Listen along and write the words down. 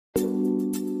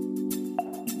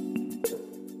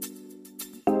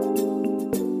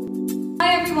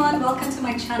welcome to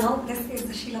my channel. This is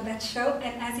the Sheila Beth Show,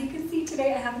 and as you can see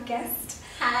today I have a guest.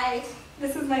 Hi.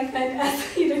 This is my friend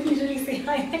Esther. You don't usually say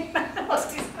hi like that.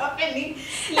 What's this happening?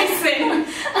 Listen,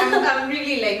 I'm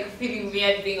really like feeling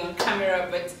weird being on camera,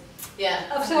 but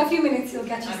yeah. After a few minutes you'll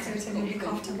get used to it and you'll be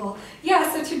comfortable. Yeah,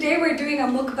 so today we're doing a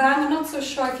mukbang. I'm not so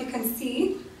sure if you can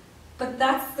see, but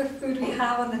that's the food we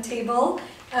have on the table.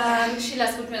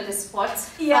 Sheila's put me on the spot.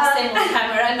 Yeah. First time on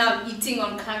camera, now I'm eating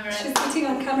on camera. She's eating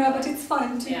on camera, but it's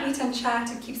fun to eat and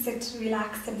chat. It keeps it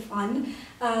relaxed and fun.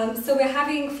 So we're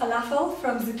having falafel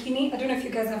from Zucchini. I don't know if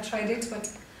you guys have tried it,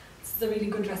 but it's a really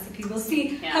good recipe. We'll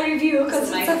see her review because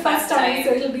it's her first time,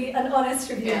 so it'll be an honest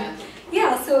review.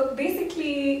 Yeah, so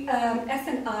basically,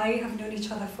 Esther and I have known each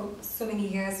other for so many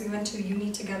years. We went to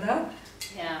uni together.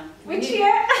 Yeah. Which year?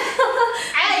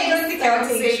 I don't think I would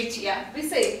say which year. We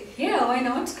say. Yeah, why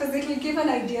not? Because it will give an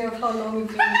idea of how long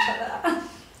we've known each other.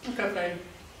 Okay, fine.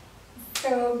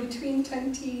 So between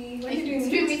 20... When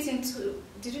did we meet?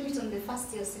 Did we meet on the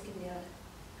first year or second year?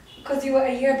 Because you were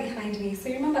a year behind me. So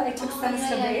you remember I took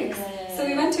semester breaks. So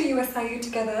we went to USIU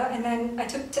together, and then I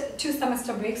took 2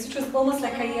 semester breaks, which was almost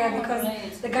like a year because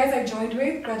the guys I joined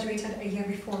with graduated a year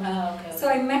before me. So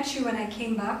I met you when I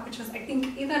came back, which was I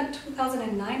think either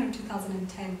 2009 or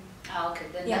 2010. Okay,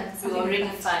 then we were already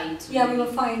fine too. Yeah, we were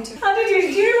fine too. How did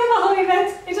you? Do you remember how we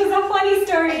met? It was a funny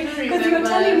story because you were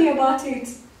telling me about it.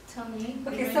 Tell me.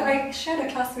 Okay, so I shared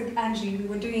a class with Angie. We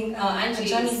were doing Angie a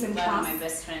journalism is class. one of my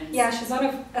best friends. Yeah, she's one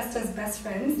of Esther's best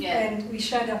friends, and we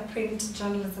shared a print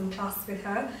journalism class with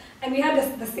her, and we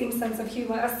had the same sense of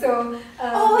humor. So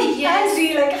Angie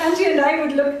and I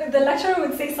would look. The lecturer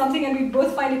would say something, and we'd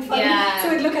both find it funny. So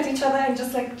we'd look at each other and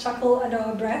just like chuckle under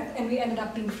our breath, and we ended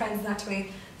up being friends that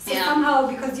way. So somehow,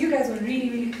 because you guys were really,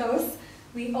 really close,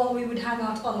 we would hang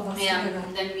out, all of us together.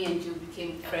 And then me and you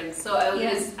became friends. So I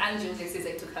always, Angie always says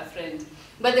I took her friend.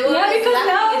 But they were because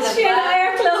now she and I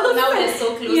are close. Now they're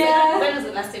so close. Yeah. When was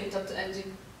the last time you talked to Angie?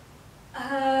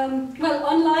 Well,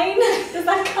 online, does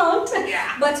that count?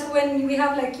 Yeah. But when we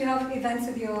have you have events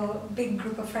with your big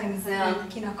group of friends, like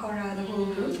Kinakora, the whole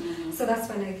group. So that's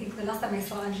when I think the last time I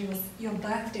saw Angie was your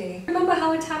birthday. Remember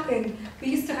how it happened? We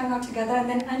used to hang out together, and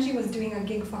then Angie was doing a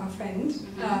gig for her friend.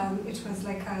 It was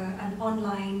like an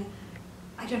online,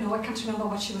 I don't know, I can't remember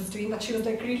what she was doing, but she was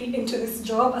like really into this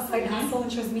job, a side hustle,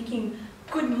 and she was making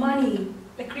good money.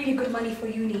 Like really good money for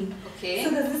uni. Okay.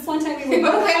 So there's this one time we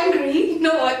were both hungry. You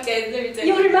know what, guys? Let me tell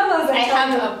you. You remember that? I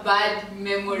have a bad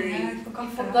memory. Yeah, I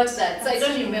forgot that. So I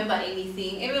don't remember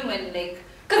anything. Even when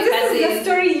because this is the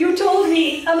story you told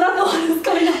me. I'm not the one who's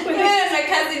coming up with it. Yeah, my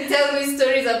cousin tells me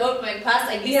stories about my past.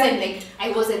 I listen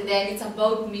I wasn't there. It's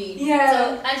about me. Yeah.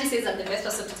 So Angie says I'm the best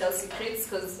person to tell secrets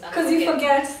because you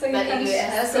forget. So you but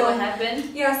anyway, so what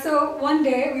happened? Yeah. So one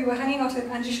day we were hanging out with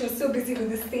Angie. She was so busy with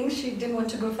this thing. She didn't want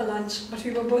to go for lunch, but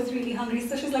we were both really hungry.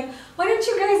 So she's like, "Why don't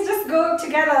you guys just go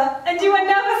together?" And you were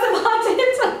nervous about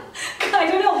it.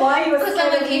 I don't know why you were. Because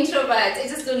I'm an introvert. I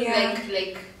just don't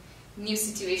like new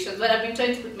situations, but I've been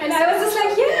trying to put myself. And I was just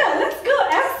like, yeah, let's go,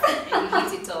 and we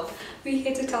hit it off. We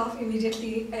hit it off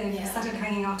immediately, and we started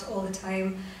hanging out all the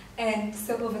time. And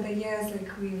so over the years,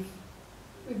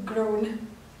 we've grown.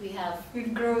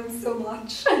 We've grown so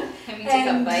much. Can we take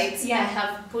a bite? Yeah. I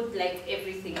have put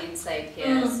everything inside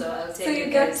here, so I'll tell you. So you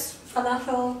get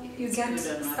falafel, you get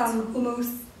some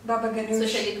hummus, baba ganoush.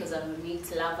 Especially because I'm a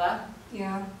meat lover.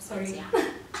 Yeah, sorry.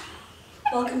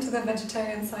 Welcome to the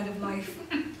vegetarian side of life.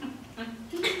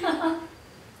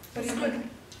 But it's good.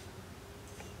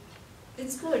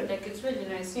 It's good, it's really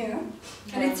nice. Yeah.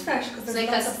 And it's fresh because there's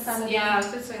lots of salad. Yeah,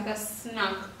 so it's like a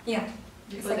snack. Yeah.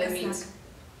 It's like a snack.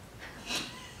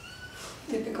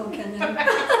 Typical Kenyan.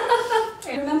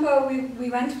 I remember we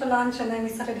went for lunch and then we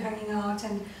started hanging out,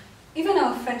 and even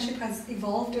our friendship has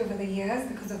evolved over the years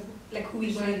because of who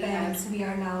we were then and who we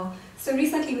are now. So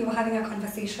recently we were having a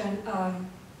conversation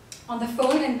on the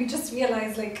phone, and we just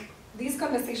realized these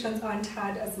conversations aren't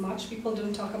had as much. People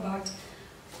don't talk about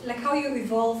how you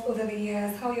evolve over the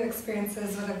years, how your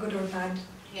experiences, whether good or bad.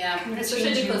 Yeah,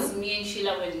 especially because me and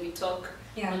Sheila, when we talk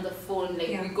on the phone,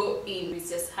 we go in, it's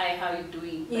just hi, how you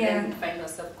doing? But then we find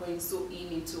ourselves going so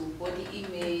into body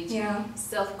image,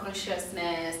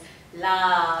 self-consciousness,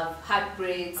 love,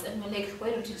 heartbreaks, and we're like,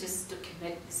 why don't you just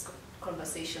document these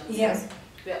conversations? Yes.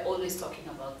 We're always talking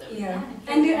about them. Yeah,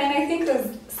 and I think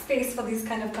there's space for these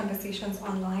kind of conversations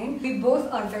online. We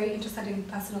both are very interested in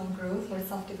personal growth or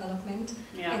self-development,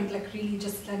 and really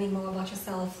just learning more about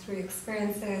yourself through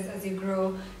experiences as you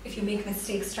grow. If you make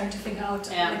mistakes, trying to figure out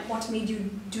what made you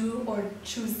do or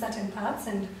choose certain paths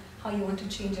and how you want to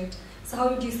change it. So how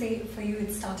would you say for you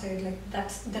it started,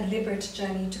 that deliberate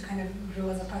journey to kind of grow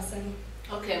as a person?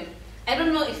 Okay, I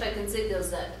don't know if I can say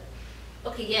there's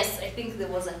okay, yes, I think there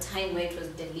was a time where it was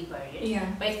deliberate. Yeah.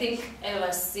 But I think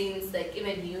ever since, like,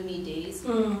 even uni days,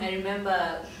 I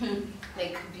remember,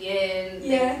 like, Bien,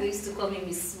 like, they used to call me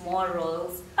Miss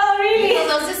Morals. Oh, really? Because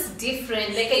I was just different.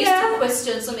 Like, I used to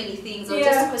question so many things. I would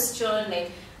just question,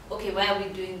 like, okay, why are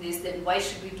we doing this? Then why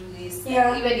should we do this?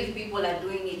 Like, even if people are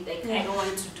doing it, like, I don't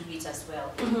want to do it as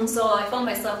well. So I found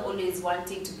myself always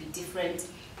wanting to be different,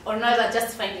 or rather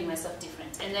just finding myself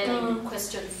different. And then I would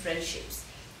question friendships.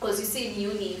 Because you see in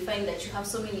uni, you find that you have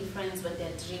so many friends, but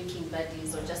they're drinking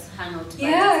buddies or just hang out buddies.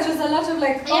 Yeah, it was a lot of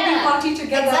like, party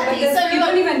together, exactly. but so you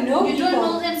don't even know you people. You don't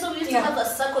know them, so we used to have a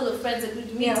circle of friends that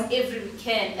we'd meet every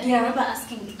weekend. And I remember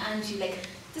asking Angie, like,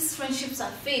 these friendships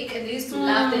are fake, and they used to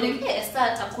laugh. They're like, hey,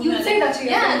 Esther Takunywa. You would say that to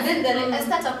your friends. And then they're like,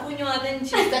 Esther Takunywa, then she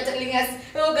started telling us,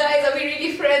 oh guys, are we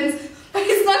really friends? But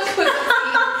it's not because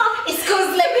it's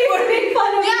because like we were making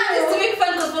fun of it's to make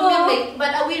fun because for me I'm like,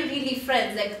 but are we really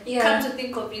friends? Like, come to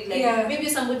think of it, like maybe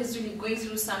somebody's really going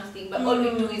through something, but all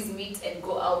we do is meet and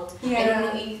go out. I don't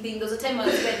know anything. There was a time I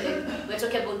was like we were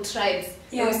talking about tribes.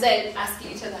 And we started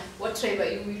asking each other, what tribe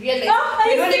are you? We realized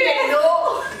we don't even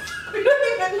know. We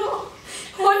don't even know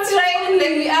what tribe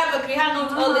like we are, but we hang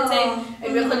out all the time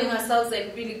and we're calling ourselves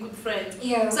like really good friends.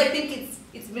 So I think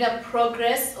it's been a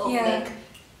progress of like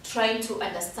trying to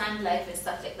understand life and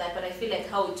stuff like that, but I feel like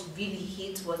how it really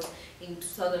hit was in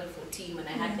 2014 when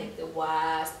I had like the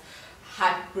worst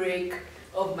heartbreak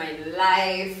of my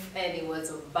life, and it was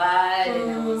so bad,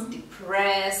 and I was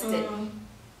depressed,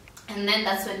 and then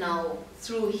that's when now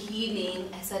through healing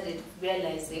I started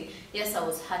realizing, yes, I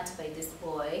was hurt by this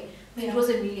boy, but it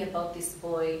wasn't really about this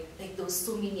boy. Like, there was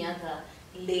so many other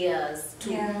layers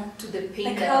to the pain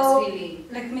like that I was feeling.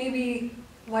 Like, maybe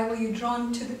why were you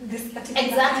drawn to this particular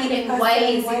exactly, and why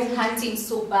is it hurting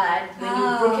so bad when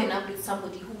you've broken up with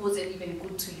somebody who wasn't even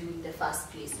good to you in the first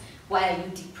place? Why are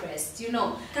you depressed? You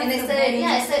know? That's and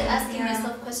I started asking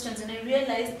myself questions, and I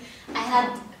realized I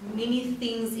had many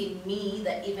things in me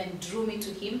that even drew me to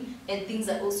him, and things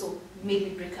that also made me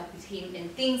break up with him,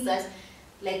 and things that,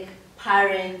 like,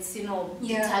 parents, you know,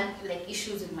 like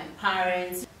issues with my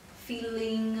parents,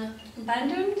 feeling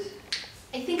abandoned.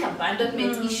 I think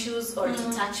abandonment issues or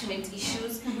detachment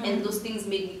issues, and those things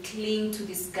made me cling to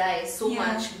this guy so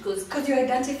much because you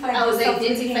identified. I was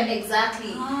identified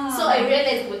exactly. So I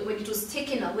realized when it was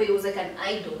taken away, it was like an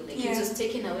idol. Like it was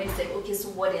taken away. It's like, okay, so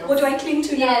what else? What do I cling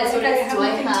to now? Yes, what else do I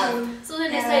have? So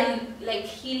then I started like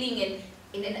healing,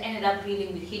 and it ended up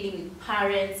healing with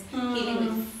parents,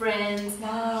 healing with friends.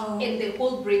 Wow. And the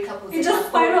whole breakup was it just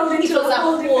spiraled into a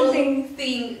whole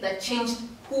thing that changed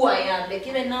who I am. Like,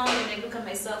 even now when I look at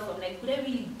myself, I'm like, would I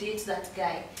really date that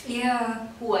guy? Yeah.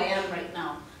 Who I am right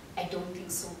now? I don't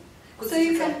think so. So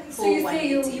you say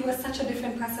you were such a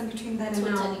different person between then and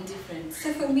now. Totally different.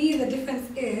 So for me, the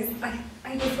difference is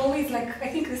I was always like, I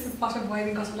think this is part of why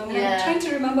we got along. And I'm trying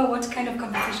to remember what kind of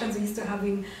conversations we used to have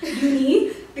in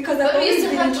uni, because I've always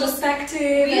been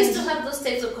introspective. We used to have those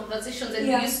types of conversations, and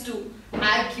we used to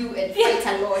argue and fight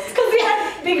a lot because we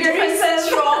had big differences,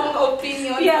 strong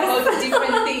opinions about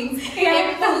different things.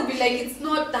 And people would be like, it's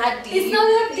not that deep. It's not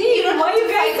that deep. You don't why you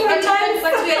guys so intense?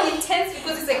 But we are intense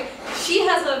because it's like she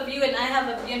has a view and I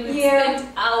have a view, and we spent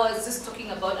hours just talking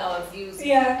about our views.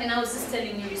 And I was just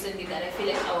telling you recently that I feel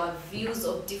like our views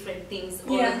of different things,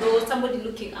 although somebody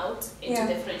looking out into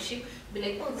the friendship be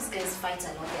like, oh, these guys fight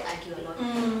a lot, they argue a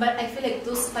lot. But I feel like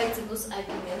those fights and those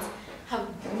arguments have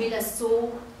made us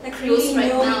so like close really right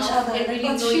know now, each other. and really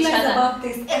Like, know each other. About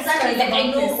this, exactly, like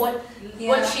I know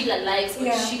what Sheila likes,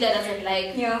 what Sheila doesn't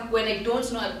like. When I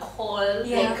don't know, I call.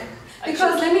 Like,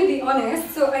 because let me be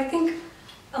honest. So I think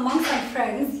amongst my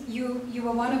friends, you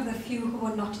were one of the few who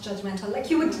were not judgmental. Like,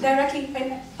 you would directly,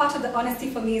 and part of the honesty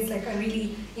for me is like a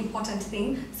really important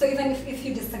thing. So even if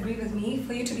you disagree with me,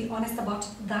 for you to be honest about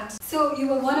that. So you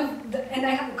were one of the,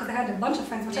 and because I had a bunch of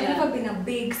friends, but I've never been a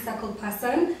big circle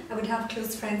person. I would have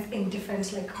close friends in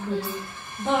different like groups.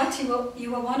 But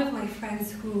you were one of my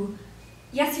friends who,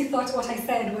 yes, you thought what I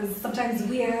said was sometimes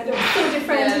weird or so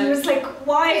different, and you were just like,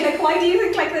 why? Like, why do you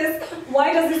think like this?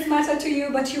 Why does this matter to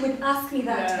you? But you would ask me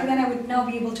that, and then I would now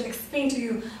be able to explain to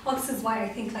you, oh, this is why I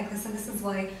think like this, and this is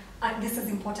why this is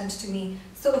important to me.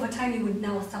 So over time, you would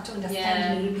now start to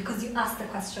understand me because you asked the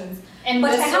questions. And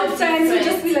but I have friends who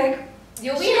just be like,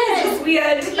 you're weird. She's just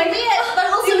weird. Like, but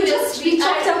also you just be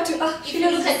chalked up to, if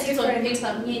you look at it on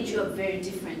paper, me and you are very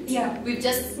different. We've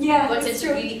just gotten to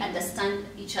really understand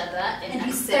each other and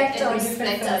accept and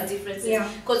respect our differences.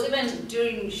 Because even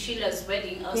during Sheila's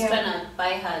wedding, I was trying to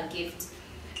buy her a gift.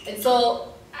 And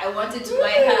so I wanted to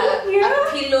buy her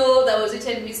a pillow that was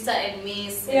written Mr. and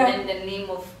Miss, and then the name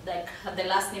of, like, the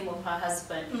last name of her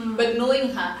husband. But knowing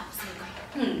her, I was like,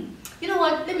 you know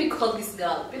what? Let me call this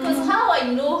girl, because how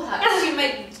I know her,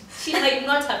 she might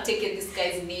not have taken this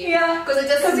guy's name. Because I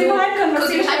just you had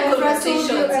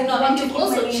conversations, and you've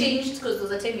also changed, because there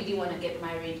was a time you didn't want to get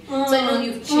married. So I know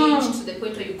you've changed to the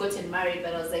point where you've gotten married,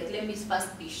 but I was like, let me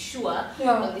first be sure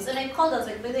of this. And I called, I was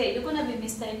like, but hey, you're gonna be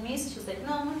Mr. and Miss? She was like,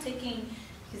 no, I'm not taking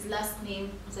his last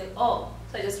name. I was like, oh,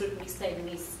 so I just wrote Mr. and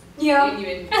Miss.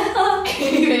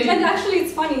 And actually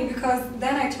it's funny, because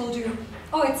then I told you,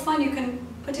 oh, it's fine, you can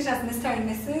put it as Mr. and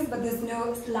Mrs., but there's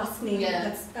no last name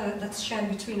that's shared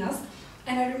between us.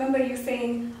 And I remember you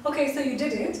saying, okay, so you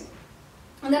did it.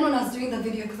 And then when I was doing the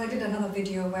video, because I did another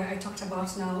video where I talked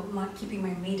about now keeping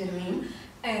my maiden name,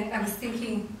 and I was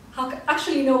thinking,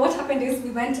 actually, no, what happened is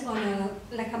we went on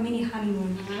a mini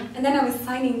honeymoon, and then I was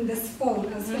signing this form,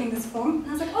 I was filling this form, and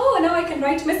I was like, oh, now I can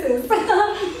write Mrs.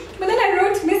 But then I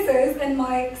wrote Mrs., and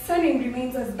my surname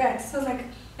remains as Bet, so I was like,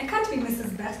 I can't be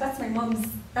Mrs. Bet, that's my mom's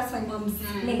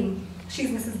name. She's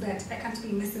Mrs. Bet, I can't be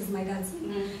Mrs. my dad's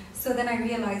name. So then I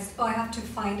realized, oh, I have to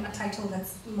find a title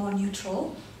that's more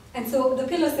neutral. And so the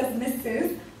pillow says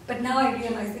Mrs., but now I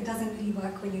realize it doesn't really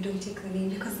work when you don't take the name,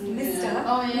 because Mr.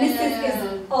 Mrs. is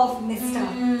of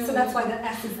Mr. So that's why the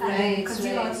S is added, because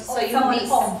you are someone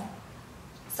of.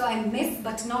 So I'm Miss,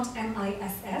 but not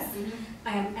M-I-S-S.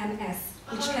 I am M-S,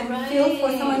 which can feel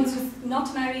for someone who's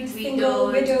not married, single,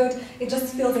 widowed. It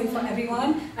just fills in for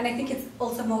everyone. And I think it's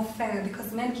also more fair,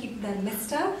 because men keep their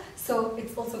Mr. So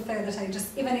it's also fair that I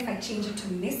just, even if I change it to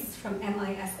Miss from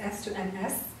M-I-S-S to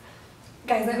M-S.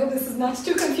 Guys, I hope this is not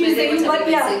too confusing, but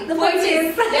yeah, the point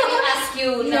is... Let me ask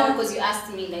you now, because you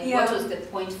asked me, like, what was the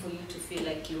point for you to feel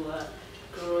like you were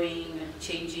growing and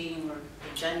changing, or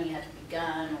the journey had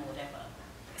begun, or whatever?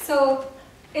 So,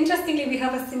 interestingly, we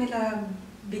have a similar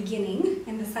beginning,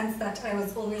 in the sense that I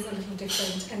was always a little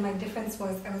different, and my difference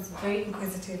was I was very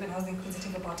inquisitive, and I was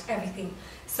inquisitive about everything.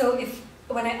 So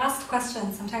when I asked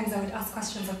questions, sometimes I would ask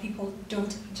questions that people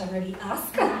don't generally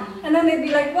ask, and then they'd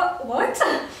be like, what?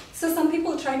 So some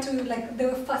people tried to, like, they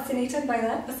were fascinated by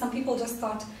that, but some people just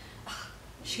thought,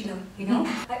 Sheila, you know?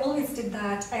 I always did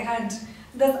that.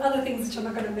 There's other things which I'm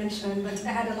not going to mention, but I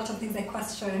had a lot of things I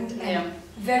questioned, and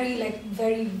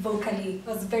very vocally,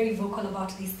 I was very vocal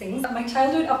about these things. My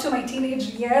childhood, up to my teenage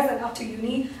years and up to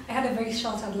uni, I had a very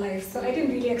sheltered life, so I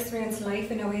didn't really experience life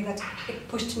in a way that it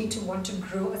pushed me to want to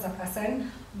grow as a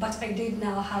person, but I did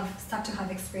now start to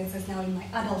have experiences now in my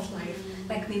adult life,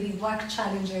 like maybe work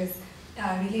challenges,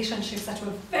 relationships that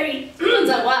were very... What's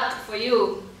that work for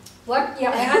you? What? Yeah,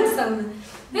 I had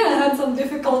some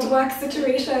difficult work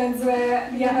situations where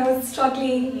I was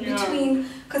struggling between,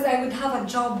 because I would have a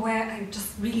job where I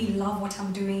just really love what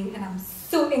I'm doing and I'm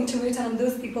so into it, and I'm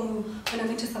those people who, when I'm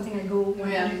into something, I go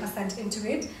 100%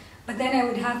 into it. But then I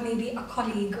would have maybe a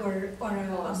colleague or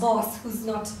a boss who's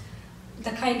not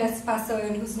the kindest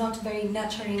person, who's not very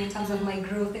nurturing in terms of my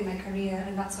growth in my career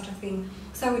and that sort of thing.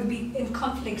 So I would be in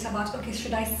conflict about, okay,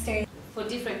 should I stay? For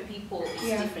different people, it's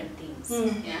different things.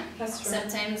 That's true.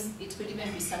 Sometimes it could even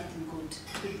be something good.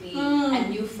 It could be a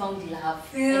newfound love,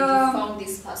 and you found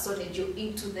this person and you're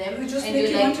into them, and you're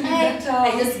like,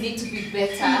 I just need to be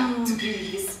better to be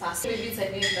with this person. Maybe it's a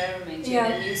new environment, you're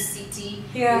in a new city,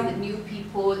 with the new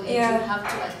people, and you have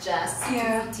to adjust to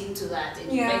fit into that, and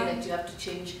you find that you have to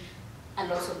change a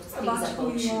lot of things about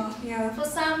you. For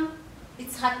some,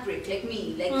 it's heartbreak, like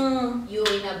me, like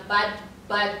you're in a bad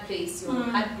place, you're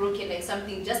heartbroken, like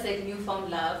something, just like newfound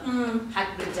love,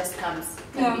 heartbreak just comes.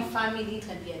 It can be family, it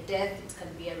can be a death, it can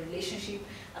be a relationship,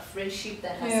 a friendship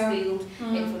that has failed,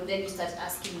 and from then you start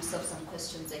asking yourself some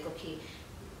questions like, okay,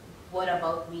 what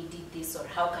about me did this, or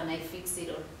how can I fix it,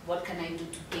 or what can I do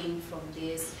to gain from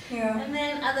this? And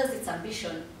then others, it's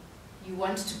ambition. You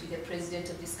want to be the president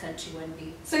of this country one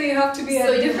day. So you have to be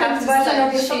a different version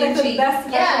of yourself, like the best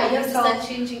version of yourself. You have to start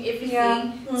changing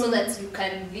everything so that you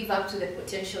can live up to the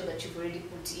potential that you've already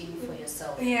put in for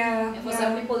yourself. And for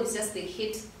some people, it's just they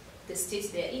hate the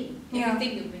state they're in.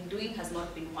 Everything you've been doing has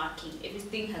not been working.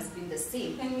 Everything has been the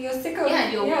same. And you're sick of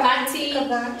you're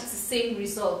partying, it's the same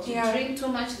result. You drink too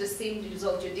much, the same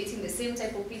result. You're dating the same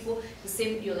type of people, the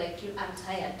same. You're like, I'm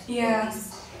tired.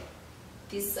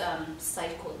 This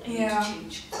cycle, I need to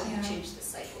change. Change the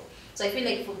cycle. So I feel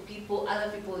like for people, other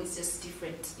people, it's just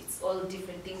different. It's all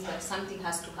different things, but something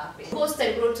has to happen. The post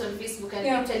I wrote on Facebook, and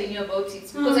I'm telling you about it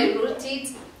because I wrote it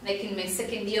like in my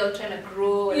second year of trying to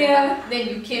grow. Then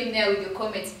you came there with your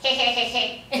comments,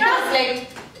 hey. And I was like,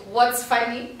 what's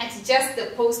funny, and just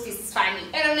the post is funny.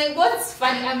 And I'm like, what's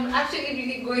funny? I'm actually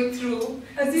really going through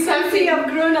as you can see, I've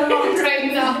grown a lot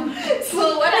right now.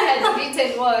 So what I had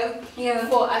written was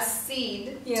for a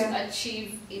seed to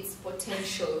achieve its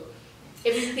potential.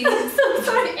 Everything,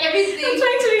 everything. I'm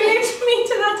trying to relate me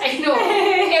to that. I know.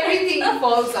 Everything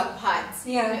falls apart.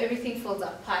 Yeah. Everything falls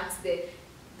apart.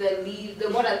 The leaf,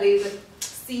 the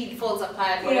seed falls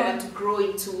apart. Whatever to grow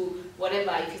into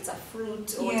whatever, if it's a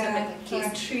fruit or whatever the case.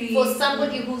 Or a tree. For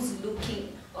somebody who's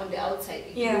looking on the outside,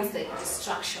 it looks like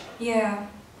destruction. Yeah.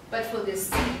 But for the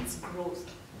seed, it's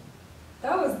growth.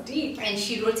 That was deep. And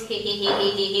she wrote hey hey hey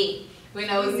hey hey hey when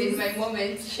I was in my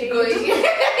moment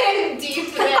going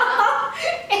deep there.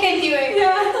 Anyway,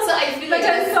 so I feel like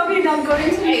I'm sorry not going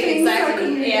to things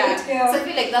exactly, so I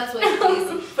feel like that's what it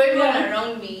is. For everyone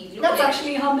around me, that's like,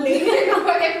 actually humbling.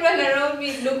 For everyone around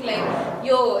me, it looked like,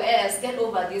 yo, get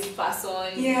over this person.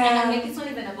 And I'm like, it's not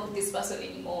even about this person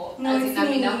anymore. No, as in, I'm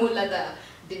in a whole other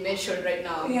dimension right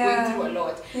now. I'm going through a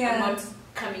lot. I'm not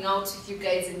coming out with you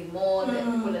guys anymore. That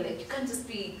people are like, you can't just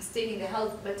be staying in the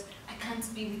house, but I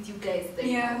can't be with you guys right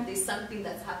now. There's something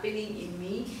that's happening in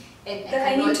me, and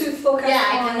I need to focus on.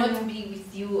 I cannot be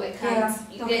with you. I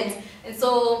can't. You get. And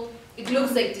so it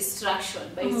looks like distraction,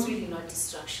 but it's really not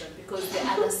distraction, because the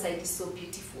other side is so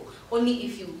beautiful. Only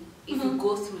if you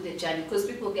go through the journey, because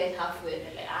people get halfway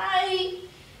and they're like,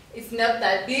 it's not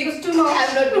that deep.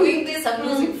 I'm not doing this. I'm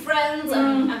losing friends.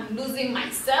 I'm losing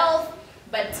myself.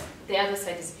 But the other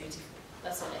side is beautiful.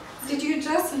 That's all I have. Did you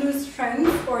just lose friends,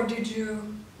 or did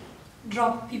you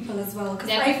drop people as well? Because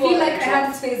I feel like I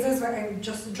had phases where I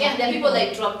just dropped people. Yeah, there are people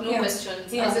like drop, no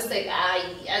questions. I was just like,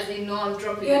 as they know, I'm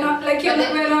dropping. You're not like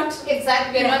we're not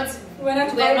exactly. We're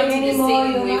not anymore.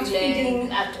 You're not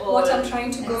feeding at all. What I'm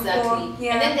trying to go for.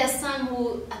 Yeah. And then there's some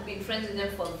who I've been friends with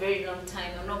them for a very long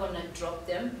time. I'm not gonna drop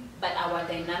them, but our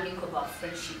dynamic of our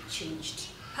friendship changed.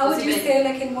 How would you say,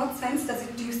 like, in what sense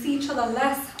do you see each other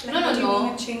less? Like,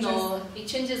 No, it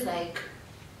changes like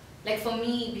for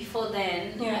me, before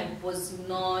then, I was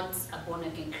not a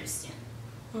born-again Christian.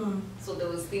 So there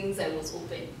was things I was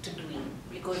open to doing,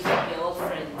 because we are all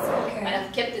friends. And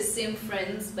I've kept the same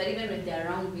friends, but even when they're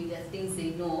around me, there are things they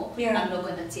know I'm not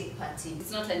going to take part in.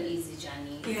 It's not an easy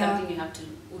journey. It's something you have to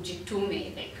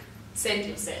ujitume, like, send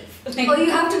yourself. Or you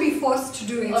have to be forced to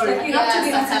do it. Like, you have to be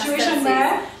in a situation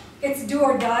where it's do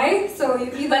or die, so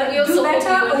you either do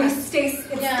better or you stay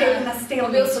in a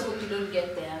stalemate. We also hope you don't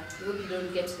get there. We hope you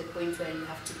don't get to the point where you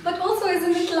have to. But also,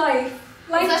 isn't it life?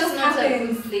 Life just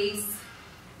happens.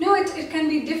 No, it can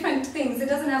be different things. It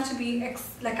doesn't have to be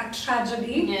like a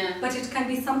tragedy, but it can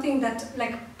be something that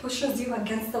like pushes you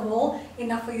against the wall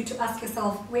enough for you to ask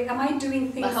yourself, wait, am I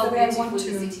doing things the way I want to? How beautiful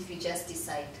is it if you just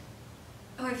decide?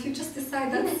 Oh, if you just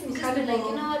decide, that's incredible. Like,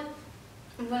 you know what?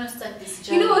 I'm going to start this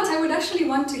journey. You know what? I would actually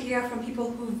want to hear from people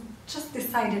who've just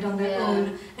decided on their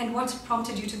own, and what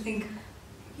prompted you to think,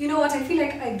 you know what, I feel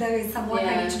like there is some work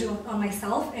I need to do on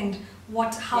myself, and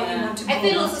how you want to go. I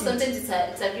feel also sometimes it's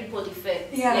a ripple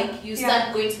effect. Like you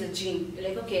start going to the gym, you're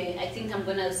like, okay, I think I'm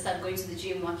going to start going to the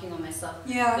gym, working on myself.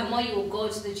 The more you go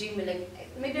to the gym, you're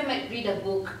like, maybe I might read a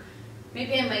book,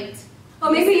 maybe I might...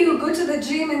 Or maybe you go to the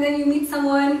gym and then you meet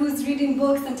someone who's reading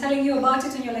books and telling you about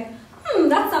it, and you're like,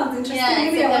 that sounds interesting.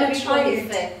 Maybe I want to try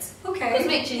it. Okay. Because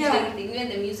it changed everything. Even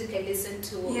the music I listened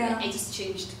to, I just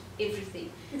changed everything.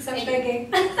 Except reggae.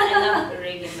 I love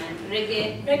reggae,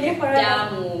 man. Reggae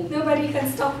forever. Nobody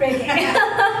can stop reggae.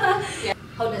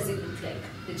 How does it look like,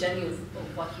 the journey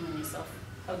of working on yourself?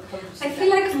 I feel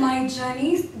like my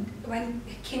journey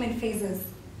came in phases.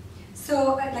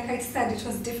 So, like I said, it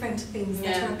was different things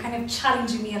that were kind of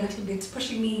challenging me a little bit,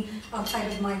 pushing me outside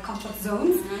of my comfort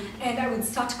zones. And I would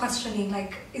start questioning,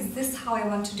 like, is this how I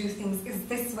want to do things? Is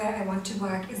this where I want to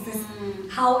work? Is this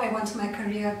how I want my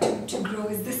career to grow?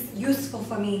 Is this useful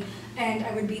for me? And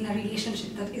I would be in a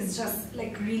relationship that is just,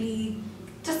 like, really,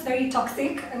 just very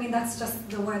toxic. I mean, that's just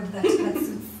the word that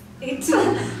suits it.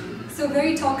 So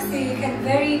very toxic and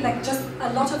very, like, just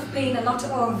a lot of pain, a lot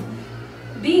of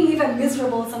being even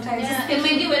miserable sometimes.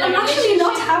 I'm actually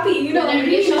not happy, you know, I'm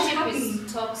really not happy.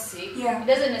 Is toxic, it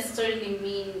doesn't necessarily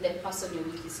mean the person you're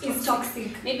with is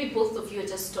toxic. Maybe both of you are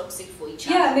just toxic for each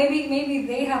other. Yeah, maybe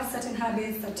they have certain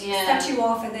habits that set you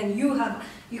off, and then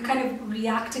you kind of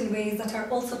react in ways that are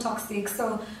also toxic.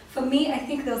 So for me, I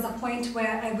think there was a point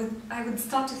where I would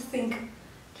start to think,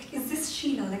 like, is this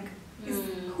Sheila? Like, is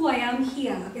who I am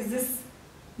here? Is this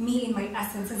me in my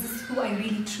essence? Is this who I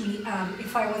really truly am?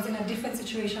 If I was in a different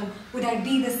situation, would I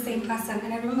be the same person?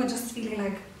 And I remember just feeling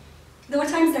like, there were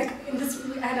times like in this,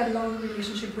 I had a long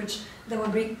relationship which there were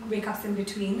breakups in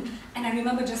between, and I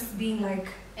remember just being like,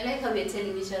 I like how we're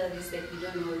telling each other this, like we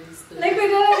don't know these stories. Like we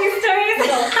don't know these stories.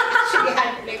 So she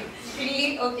had like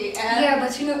really okay. Yeah,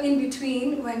 but you know, in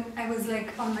between when I was like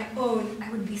on my own, I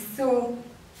would be so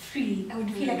free. I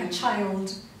would feel like a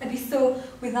child. I'd be so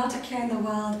without a care in the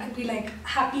world. I'd be like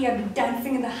happy. I'd be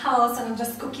dancing in the house and I'm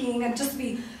just cooking and just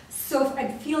be so.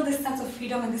 I'd feel this sense of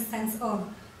freedom and this sense of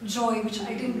joy, which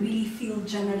I didn't really feel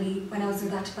generally when I was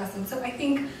with that person. So I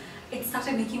think it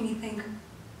started making me think,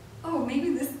 oh,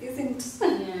 maybe this isn't,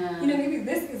 you know, maybe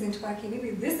this isn't working,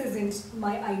 maybe this isn't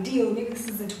my ideal, maybe this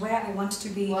isn't where I want to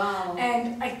be. Wow.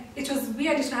 And it was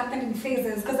weird, it happened in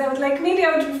phases, because I was like, maybe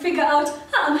I would figure out,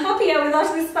 I'm happier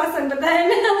without this person, but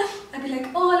then I'd be like,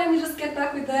 oh, let me just get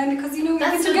back with them, because, you know, we've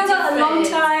been together a long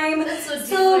time, That's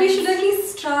so we should at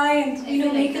least try and, you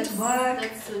know, make it work.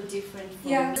 That's so different.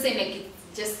 Yeah. Saying like,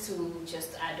 just to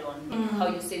add on, like how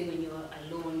you say when you were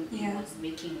alone, it was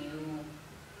making you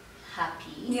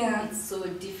happy. Yeah. It's so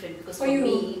different because for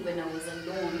me, when I was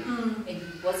alone and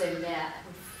he wasn't there, I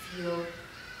would feel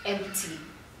empty.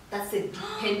 That's the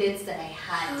dependence that I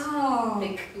had. Oh.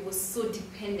 Like it was so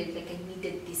dependent, like I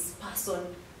needed this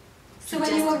person. So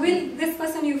when you were with this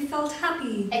person, you felt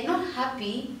happy? And not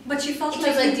happy. But you felt it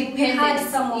like was a you had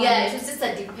someone. Yeah, it was just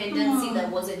a dependency that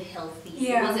wasn't healthy.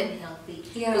 Yeah. It wasn't healthy.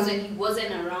 Yeah. Because when he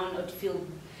wasn't around, I'd feel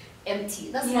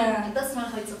empty. That's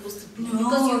not how it's supposed to be. No,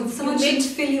 because someone should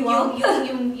fill you up.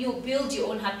 You build your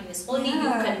own happiness. Only you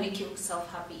can make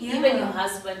yourself happy. Yeah. Even your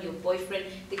husband, your boyfriend,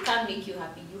 they can't make you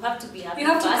happy. You have to be happy. You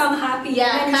have to come happy.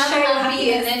 Yeah, and come share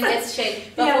happy and then get shared.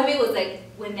 But for me, it was like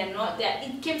when they're not there.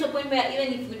 It came to a point where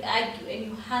even if we'd argue and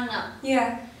you hang up,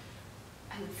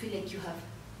 I would feel like you have.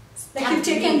 Like you've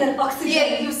taken the oxygen.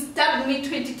 Yeah, you stabbed me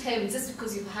 20 times just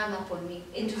because you hung up on me.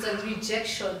 It was a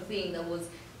rejection thing that was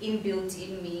inbuilt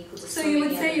in me. So you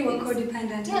would say you were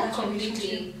codependent in that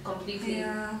relationship? Completely.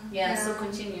 Yeah. So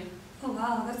continue. Oh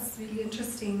wow, that's really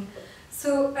interesting.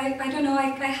 So I don't know,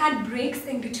 I had breaks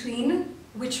in between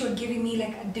which were giving me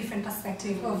like a different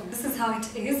perspective of this is how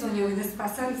it is when you're with this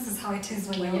person, this is how it is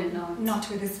when you're not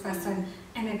with this person.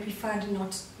 And I preferred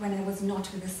not when I was not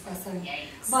with this person.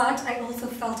 Yikes. But I also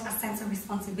felt a sense of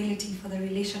responsibility for the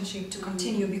relationship to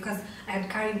continue because I had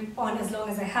carried on as long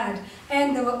as I had.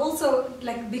 And there were also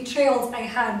like betrayals I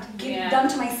had done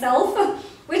to myself,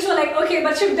 which were like, okay,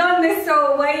 but you've done this,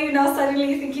 so why are you now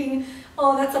suddenly thinking,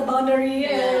 oh, that's a boundary,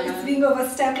 it's being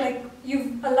overstepped, like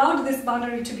you've allowed this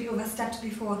boundary to be overstepped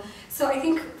before. So I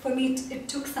think for me it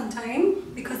took some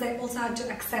time because I also had to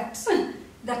accept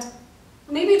that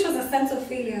maybe it was a sense of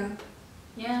failure.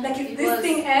 Yeah, like if this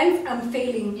thing ends, I'm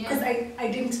failing because I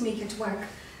didn't make it work.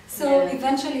 So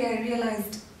eventually I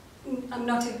realized I'm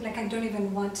not, like I don't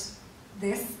even want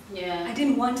this. Yeah. I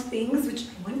didn't want things which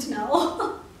I want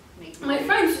now. My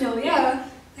friends know,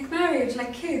 like marriage,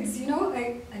 like kids, you know,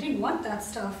 I didn't want that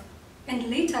stuff.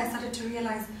 And later I started to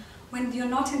realize when you're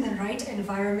not in the right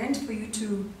environment for you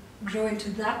to grow into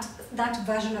that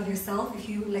version of yourself, if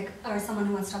you like are someone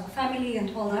who wants to have a family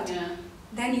and all that,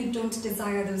 then you don't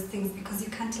desire those things because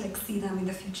you can't like see them in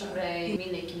the future. Right. You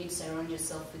mean like you need to surround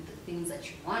yourself with the things that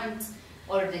you want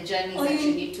or the journeys that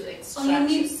you need to extract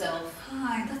yourself.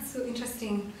 Ah, that's so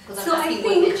interesting. Because I'm asking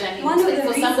what the journey one is. of Like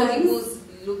the for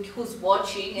somebody who's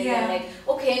watching and they're like,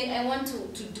 okay, I want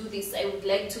to do this. I would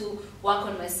like to work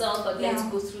on myself. I'd like to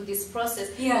go through this process.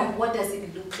 But what does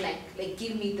it look like? Like,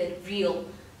 give me the real.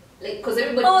 Like, because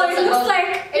everybody talks about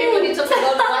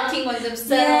working on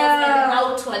themselves and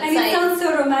how to and it sounds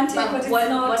so romantic, but it's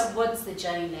not. What's the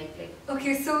journey like?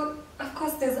 Okay, so of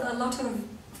course there's a lot of,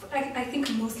 I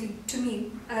think mostly, to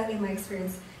me, in my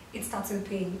experience, it starts with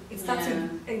pain. It starts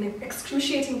with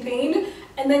excruciating pain,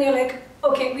 and then you're like,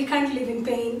 okay, we can't live in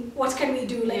pain. What can we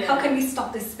do? Like, how can we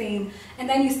stop this pain? And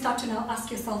then you start to now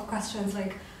ask yourself questions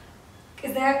like,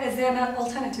 is there an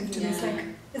alternative to this? Like,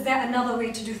 is there another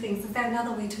way to do things? Is there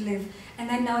another way to live? And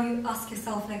then now you ask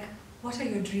yourself, like, what are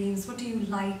your dreams? What do you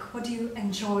like? What do you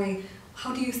enjoy?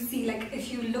 How do you see, like,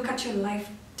 if you look at your life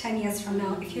 10 years from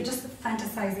now, if you're just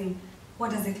fantasizing,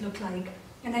 what does it look like?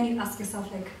 And then you ask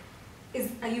yourself, like,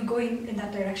 are you going in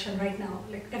that direction right now?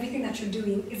 Like, everything that you're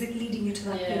doing, is it leading you to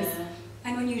that place?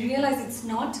 And when you realize it's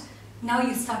not, now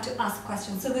you start to ask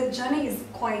questions. So the journey is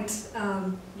quite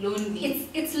lonely.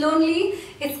 It's lonely.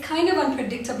 It's kind of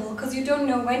unpredictable because you don't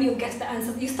know when you'll get the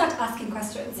answers. You start asking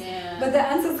questions, but the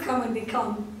answers come when they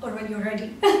come or when you're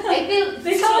ready. I feel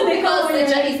they come because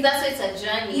the journey. That's why it's a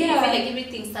journey. I feel like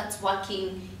everything starts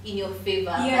working in your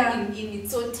favor in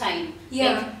its own time.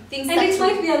 Like, things and it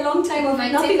might be a long time of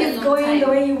nothing is going the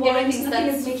way you want. Everything nothing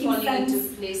is starts making falling sense.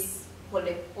 into place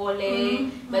pole,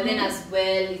 but then as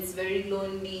well, it's very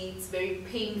lonely, it's very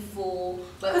painful.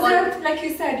 But like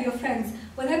you said, your friends,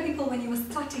 were there people when you were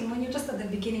starting, when you're just at the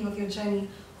beginning of your journey,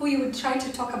 who you would try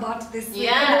to talk about this with,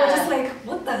 and they were just like,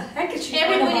 what the heck is she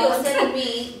talking about? Everybody was telling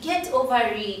me, get over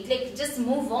it, like just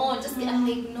move on, just I'm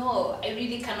like, no, I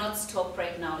really cannot stop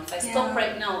right now. If I stop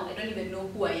right now, I don't even know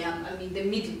who I am. I'm in the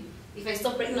middle. If I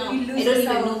stop right now, I don't even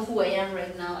know who I am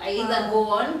right now. I either go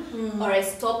on or I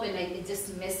stop and I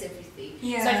just mess everything.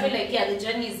 So I feel like, the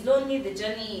journey is lonely, the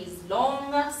journey is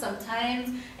long sometimes,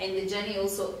 and the journey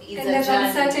also is and there's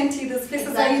uncertainty, those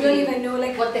places where you don't even know,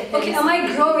 like, what the hell am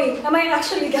I growing? Am I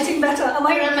actually getting better? Am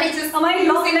I lost? Am I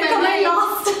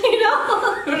lost? You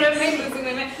know? Am I losing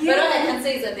my mind? But all I can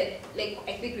say is that,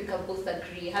 I think we can both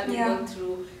agree, having gone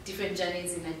through different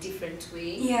journeys in a different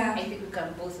way, I think we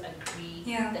can both agree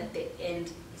that the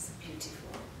end is beautiful.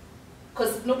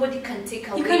 Because nobody can take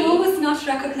away. You can always not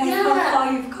recognize how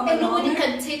far you've come. And nobody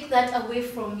can take that away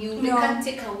from you. They can't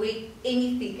take away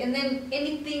anything. And then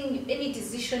any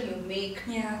decision you make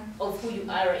of who you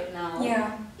are right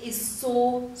now is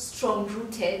so strong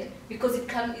rooted, because it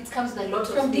comes with a lot of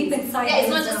from things. Deep inside. It's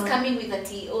not just coming with a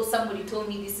tea, oh, somebody told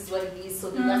me this is what it is, so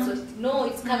that's what it is. No,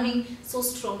 it's coming so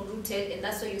strong rooted, and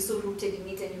that's why you're so rooted in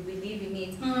it and you believe in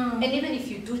it. And even if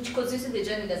you do, because you see the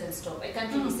journey doesn't stop. I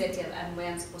can't really say I'm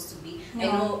where I'm supposed to be. I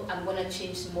know I'm gonna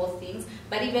change more things,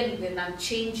 but even when I'm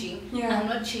changing, I'm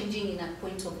not changing in a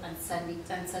point of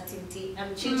uncertainty.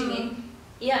 I'm changing in,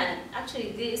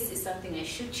 actually this is something I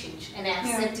should change, and I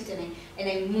accept it, and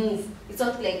I move. It's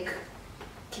not like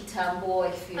kitambo,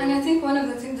 I feel. And I think one of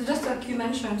the things, just like you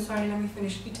mentioned, sorry, let me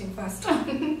finish eating first.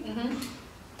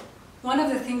 One of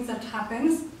the things that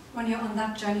happens when you're on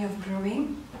that journey of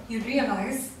growing, you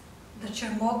realize that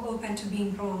you're more open to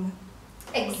being wrong.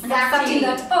 Exactly.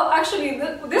 That, oh, actually,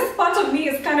 this part of me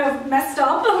is kind of messed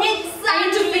up.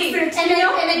 Exactly. And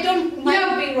I don't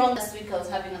mind being wrong. Last week I was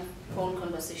having a phone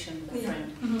conversation with a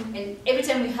friend, and every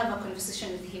time we have a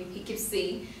conversation with him, he keeps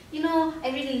saying, I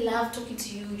really love talking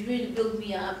to you. You really build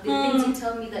me up. The things you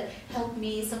tell me that help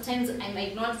me. Sometimes I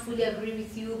might not fully agree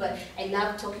with you, but I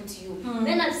love talking to you.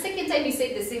 Then at the second time he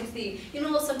said the same thing.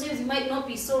 Sometimes you might not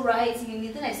be so right.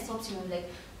 And then I stopped him. I'm like,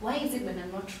 why is it when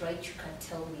I'm not right you can't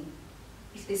tell me?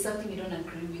 If there's something you don't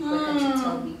agree with, why can't you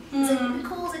tell me? He's like,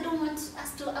 because I don't want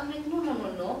us to. I'm like,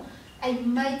 no.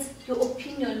 Your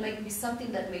opinion might be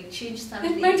something that might change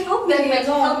something. It might help me. That might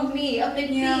help me. I'm like,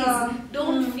 please,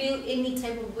 don't feel any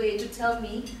type of way to tell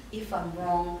me if I'm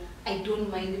wrong. I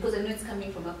don't mind, because I know it's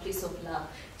coming from a place of love.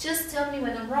 Just tell me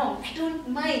when I'm wrong. I don't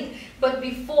mind. But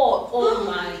before, oh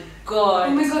my God.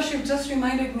 Oh my gosh, you've just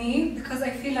reminded me, because I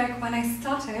feel like when I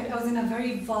started, I was in a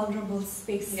very vulnerable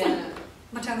space.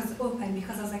 But I was open,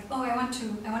 because I was like, oh, I want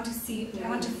to see, I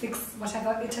want to fix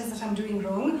whatever it is that I'm doing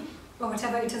wrong, or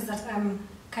whatever it is that I'm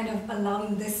kind of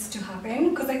allowing this to happen.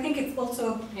 Because I think it's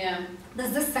also,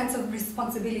 there's this sense of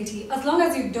responsibility. As long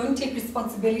as you don't take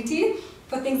responsibility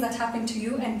for things that happen to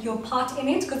you and your part in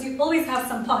it, because you always have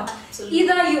some part. Absolutely.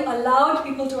 Either you allowed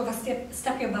people to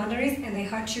overstep your boundaries and they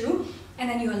hurt you, and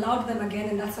then you allowed them again,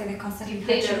 and that's why they constantly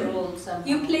hurt you. A role somehow.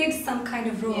 You played some kind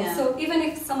of role. So even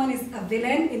if someone is a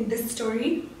villain in this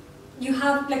story, you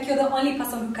have, you're the only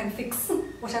person who can fix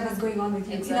whatever's going on with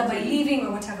you, either by leaving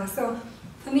or whatever. So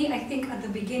for me, I think at the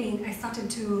beginning,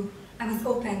 I was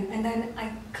open, and then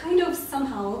I kind of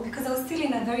somehow, because I was still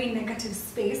in a very negative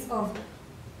space of,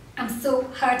 I'm so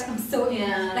hurt, I'm so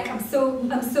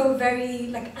I'm so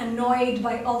very annoyed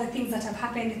by all the things that have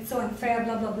happened, it's so unfair,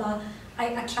 blah blah blah. I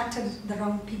attracted the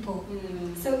wrong people.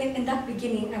 So in that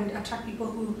beginning, I would attract people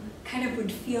who kind of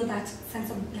would feel that sense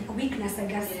of a weakness, I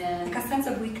guess, a sense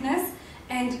of weakness.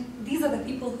 And these are the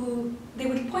people who, they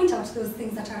would point out those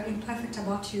things that are imperfect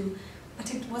about you,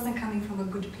 but it wasn't coming from a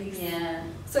good place.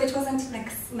 So it wasn't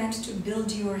meant to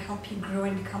build you or help you grow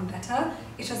and become better.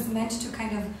 It was meant to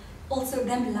kind of also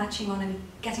them latching on and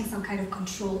getting some kind of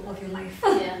control of your life,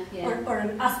 or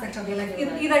an aspect of your life.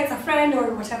 Either it's a friend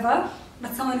or whatever,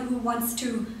 but someone who wants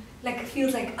to,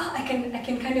 feels like, oh, I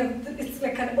can kind of, it's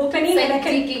like an opening, and I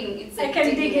can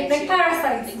dig it, like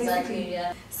parasites, basically.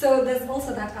 So there's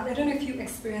also that. I don't know if you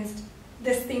experienced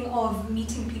this thing of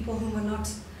meeting people who were not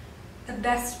the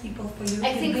best people for you.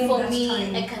 I think for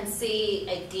me, I can say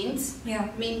I didn't.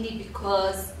 Mainly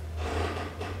because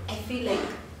I feel like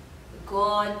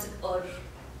God or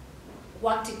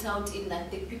worked it out in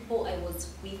that the people I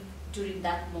was with during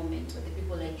that moment, or the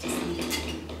people I just needed to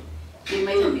be. They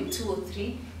might have been 2 or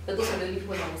 3, but those are the only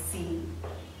people I was seeing.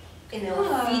 And I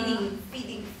was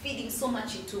feeding so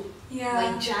much into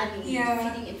my journey,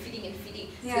 feeding.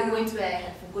 to the point where I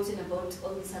had forgotten about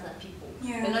all these other people.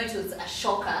 But now it was a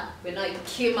shocker when now it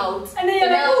came out. And then you're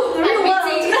like, oh, I'm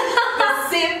meeting the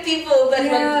same people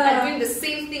that are doing the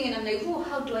same thing, and I'm like, oh,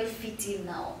 how do I fit in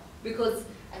now? Because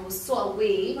I was so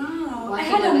away. Wow. I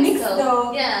had a mix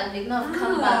though. Yeah, like now I've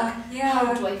come back.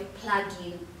 How do I plug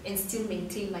in and still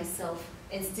maintain myself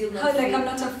and still not like I'm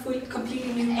not a full,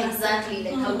 completely new person. Exactly.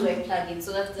 Like how do I plug in?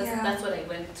 So that's what I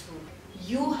went through.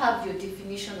 You have your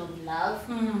definition of love.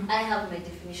 I have my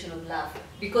definition of love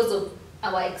because of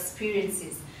our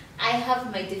experiences. I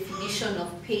have my definition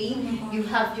of pain. You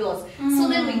have yours. So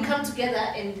then we come together,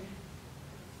 and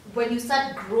when you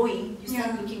start growing, you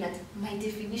start looking at my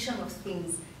definition of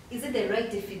things. Is it the right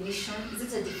definition?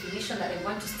 Is it a definition that I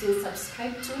want to still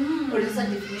subscribe to? Or is it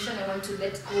a definition I want to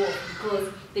let go of?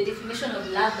 Because the definition of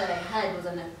love that I had was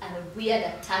a weird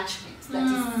attachment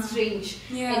that is strange.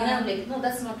 And now I'm like, no,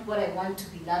 that's not what I want to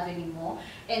be love anymore.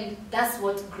 And that's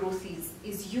what growth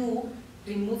is you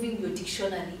removing your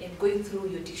dictionary and going through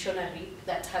your dictionary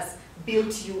that has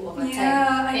built you over time.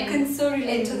 Yeah, I can so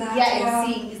relate to that.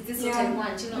 And seeing, is this what I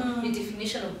want? You know, your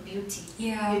definition of beauty,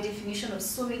 your definition of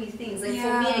so many things. Like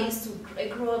for me, I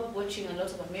grew up watching a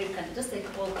lot of American, just like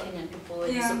all Kenyan people,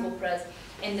 and soap operas.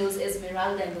 And there was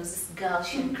Esmeralda, and there was this girl,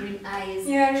 she had green eyes,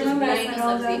 she was blind or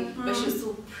something, but she was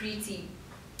so pretty.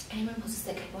 I remember I was just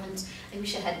like, I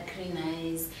wish I had green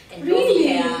eyes and long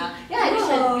hair. Yeah, I wish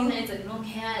I had green eyes and long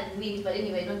hair and wigs, but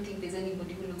anyway, I don't think there's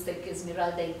anybody who looks like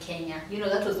Esmeralda in Kenya. You know,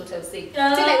 that was what I was saying. Till I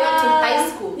went to high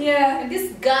school. And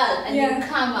this girl, a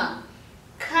newcomer,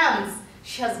 comes,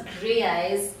 she has grey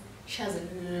eyes, she has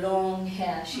long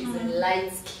hair, she's a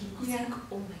light skin. I was like,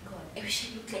 oh my god, I wish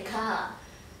I looked like her.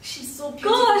 She's so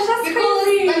beautiful. Gosh, that's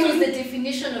crazy. That was the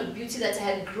definition of beauty that I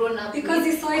had grown up with. Because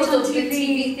you saw it on TV. The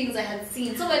TV things I had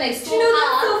seen. So when I saw her...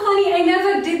 that's so funny. I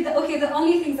never did... the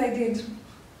only things I did...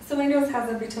 So my nose has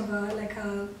a bit of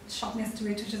a sharpness to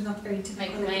it, which is not very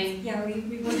typical. Like mine. Yeah, we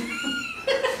both...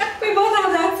 we both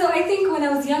have that. So I think when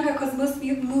I was younger, because most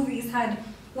movies had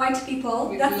white people,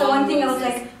 with that's the one thing I was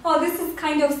like, oh, this is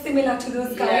kind of similar to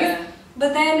those guys.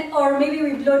 But then, or maybe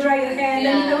we blow dry your hair and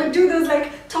then we would do those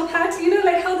like top hats, you know,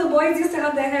 like how the boys used to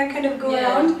have their hair kind of go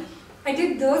around. I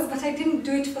did those, but I didn't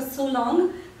do it for so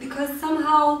long because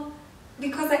somehow, the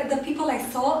people I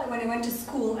saw when I went to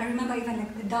school, I remember even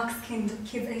like the dark-skinned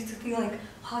kids, I used to feel like,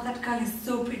 oh, that girl is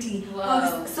so pretty.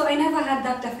 Wow. So I never had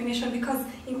that definition because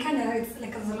in Canada, it's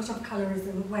like there's a lot of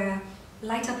colorism where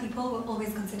lighter people were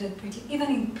always considered pretty, even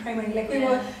in primary. Like we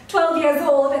were 12 years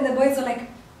old and the boys were like,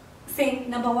 saying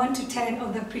number 1 to 10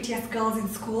 of the prettiest girls in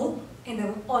school, and they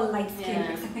were all light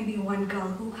skinned except maybe one girl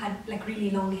who had like really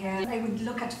long hair. I would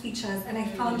look at features and I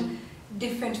found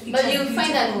different features. But you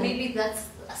find that maybe that's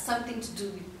something to do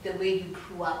with the way you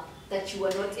grew up, that you were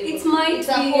not able it's a whole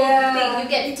thing you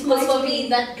get. Because for me,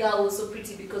 that girl was so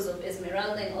pretty because of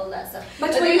Esmeralda and all that stuff.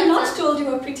 But were you not told you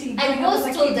were pretty? I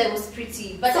was told I was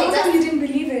pretty, but so you didn't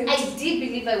believe it. I did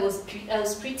believe I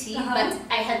was pretty, but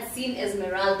I had seen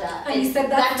Esmeralda, and you said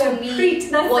that to me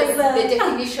was the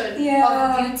definition of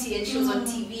beauty, and she was on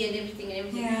TV and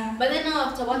everything. But then now,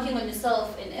 after working on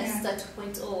yourself and Esther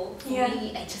 2.0, for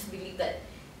me, I just believe that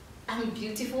I'm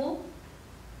beautiful.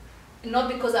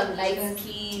 Not because I'm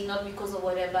light-skinned, not because of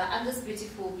whatever. I'm just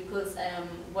beautiful because I am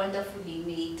wonderfully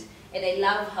made. And I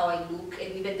love how I look,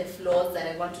 and even the flaws that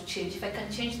I want to change. If I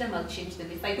can change them, I'll change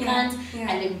them. If I can't,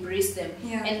 I'll embrace them.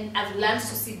 And I've learned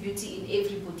to see beauty in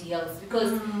everybody else.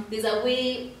 Because there's a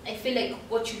way, I feel like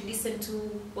what you listen to,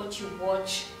 what you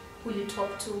watch, who you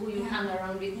talk to, who you hang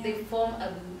around with, they form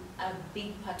a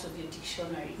big part of your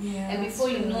dictionary. And before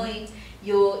you know it,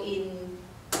 you're in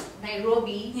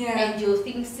Nairobi and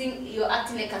you're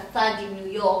acting like a thug in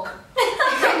New York.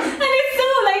 And it's so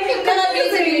like you're gonna be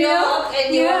in New York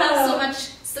and you have so much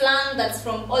slang that's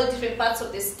from all different parts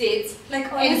of the states.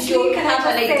 Like honestly, and you have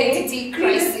an identity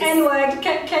crisis. This N-word,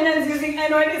 Kenyans using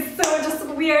N-word is so just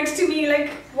weird to me.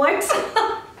 Like what?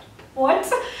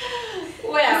 What?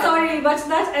 Well, sorry, but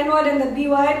that N-word and the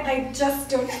B-word, I just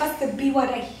don't. First, the B-word,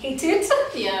 I hate it.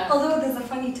 Although there's a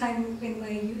funny time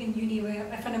in uni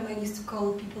where a friend of mine used to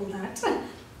call people that.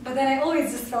 But then I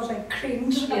always just felt like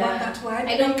cringe about that word.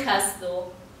 I don't cuss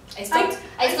though. I stopped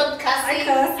cussing. I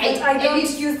curse, but I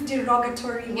don't use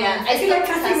derogatory words. I feel like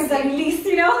cussing is a release,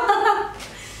 you know?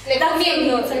 Like for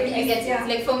me, I get it.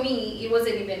 Like for me, it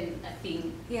wasn't even a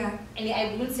thing. And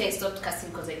I wouldn't say I stopped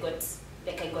cussing because I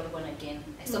got born again.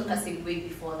 I stopped cussing way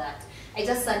before that. I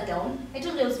just sat down. I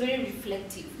told you I was very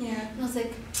reflective. And I was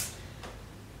like,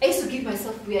 I used to give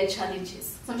myself weird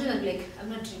challenges. Sometimes I'd be like, I'm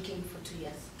not drinking for 2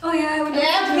 years. Oh yeah, I would. I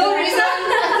have no reason.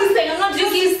 I'm not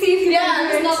drinking. Just to see if you I'm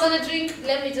just not gonna drink.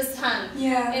 Let me just hang.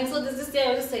 And so there's this day I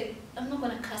was just like, I'm not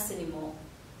gonna cuss anymore.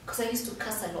 because I used to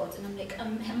cuss a lot, and I'm like,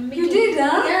 I'm making, you did,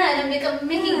 huh? Yeah, and I'm like, I'm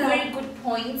making very good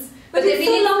points. But it's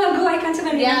so long ago, I can't even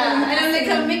remember. Yeah, and I'm like,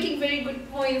 I'm making very good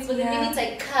points, but the minute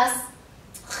I cuss,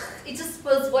 it just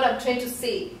spells what I'm trying to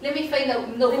say. Let me find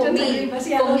out. No, for me, I was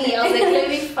like, let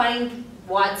me find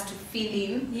words to fill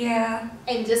in. Yeah.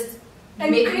 And just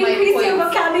and make my increase your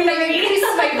vocabulary. Increase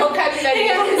my vocabulary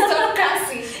and stop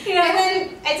cussing. Yeah. And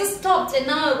then I just stopped. And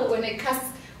now when I cuss,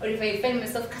 or if I find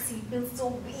myself cussing, it feels so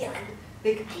weird.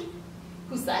 Like, hey,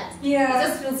 who's that? Yeah. It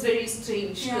just feels very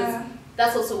strange. Yeah.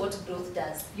 That's also what growth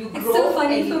does. You grow. It's so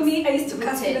funny for me. I used to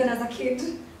cuss even as a kid.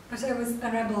 But I was a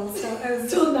rebel, so I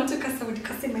was told not to cuss. I would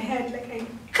cuss in my head, like I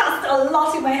cussed a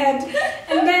lot in my head.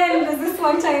 And then there's this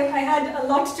one time I had a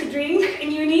lot to drink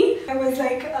in uni. I was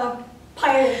like a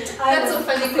pirate. That's so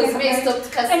funny because me stopped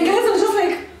cussing. And guys were just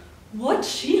like, "What,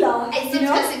 Sheila?" I stopped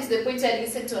cussing to the point where I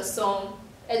listened to a song,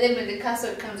 and then when the cuss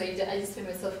word comes, I just feel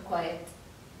myself quiet.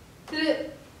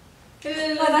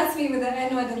 Well, that's me with the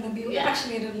N word and the B word. Yeah.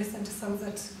 Actually, I don't listen to songs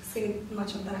that say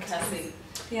much of that. Cussing.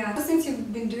 Yeah. So since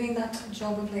you've been doing that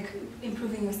job of like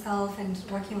improving yourself and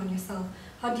working on yourself,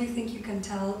 how do you think you can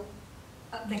tell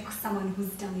like someone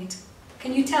who's done it?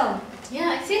 Can you tell?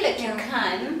 Yeah, I feel like you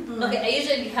can. Okay, I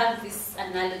usually have this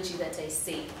analogy that I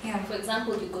say. Yeah. For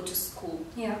example, you go to school.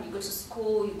 Yeah. You go to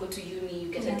school, you go to uni,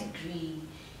 you get a degree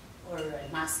or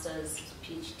a master's,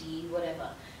 PhD, whatever.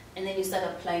 And then you start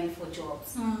applying for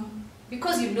jobs.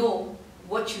 Because you know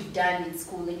what you've done in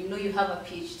school and you know you have a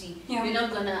PhD, you're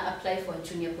not going to apply for a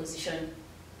junior position.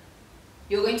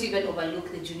 You're going to even overlook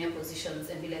the junior positions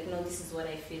and be like, no, this is what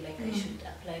I feel like I should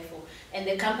apply for. And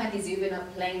the companies you're even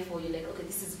applying for, you're like, okay,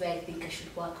 this is where I think I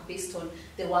should work based on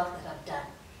the work that I've done.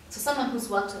 So someone who's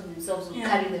worked on themselves will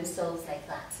carry themselves like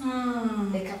that.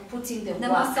 Like I've put in the work.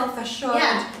 More self-assured.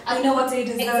 Yeah. I know what they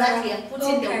deserve. Exactly. I've put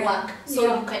in the work.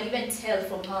 So you can even tell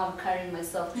from how I'm carrying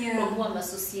myself, from who I'm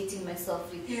associating myself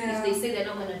with. If they say they're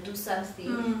not going to do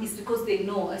something, it's because they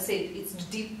know. I said it's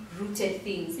deep-rooted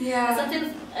things. Yeah.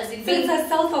 Sometimes, as in so it's a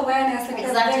self-awareness. Like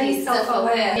exactly.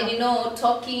 Self-aware. And you know,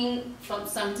 talking from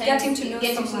sometimes getting to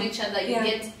know each other. You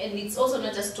get, and it's also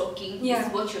not just talking. It's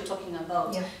what you're talking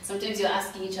about. Sometimes you're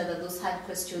asking each other those hard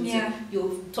questions.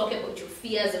 You talk about your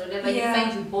fears or whatever. You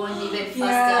find you bond even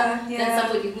faster than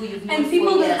somebody who you've known and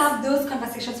people for will years. have those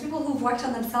conversations. People who've worked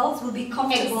on themselves will be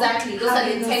comfortable. Exactly. Those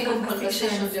are the type of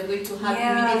conversations we're going to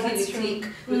have immediately. We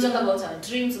click. We'll talk about our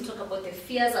dreams. We'll talk about the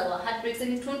fears, our heartbreaks,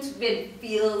 and it won't even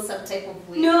feel some type of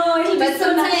way. No, it'll be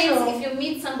so natural. Sometimes if you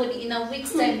meet somebody in a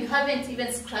week's time, you haven't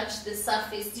even scratched the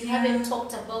surface. You haven't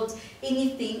talked about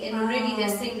anything, and already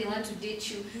they're saying they want to date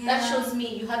you. That shows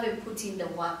me you haven't put in the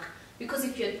work. Because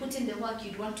if you had put in the work,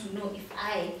 you'd want to know if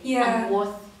I am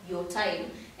worth your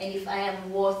time and if I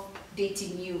am worth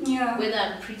dating you. Whether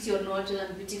I'm pretty or not, whether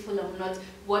I'm beautiful or not,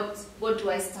 what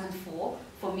do I stand for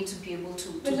me to be able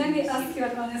to But let me ask you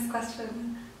an honest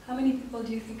question. How many people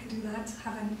do you think do that?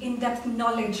 Have an in-depth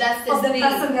knowledge of the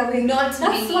person they're with? That's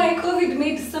why COVID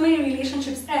made so many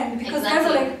relationships end. Because guys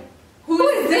are like, who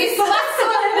is this person?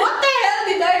 What the hell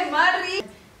did I marry?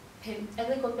 I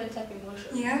think of pent-up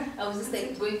emotions. I was just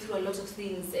like going through a lot of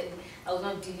things and I was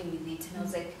not dealing with it. And I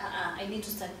was like, I need to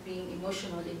start being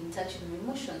emotional and in touch with my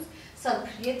emotions. So I'll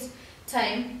create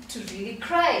time to really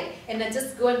cry. And I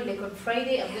just go and be like, on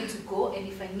Friday I'm going to go, and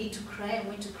if I need to cry, I'm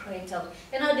going to cry it out.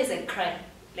 And nowadays I cry.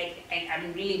 Like,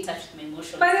 I'm really in touch with my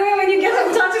emotions. By the way, when you get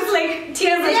in touch, it's like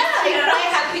tears. I cry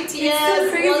happy tears. It's so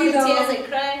crazy though. Tears I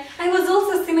cry. I was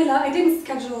also similar. I didn't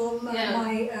schedule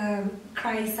my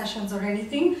cry sessions or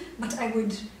anything, but I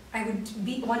would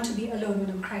want to be alone when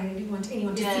I'm crying. I didn't want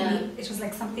anyone to see me. It was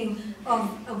like something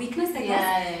of a weakness, I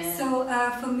guess. So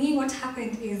for me, what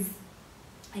happened is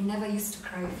I never used to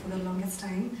cry for the longest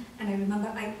time. And I remember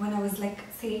when I was like,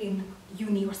 say in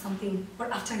uni or something, or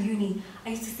after uni, I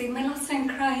used to say, my last time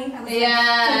crying, I was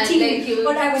like 13,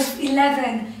 or I was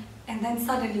 11. And then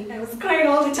suddenly I was crying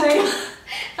all the time.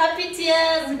 Happy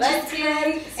tears, bad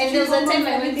tears. And there was a time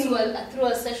I went through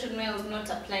a session where I was not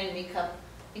applying makeup.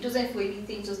 It wasn't for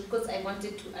anything, it was because I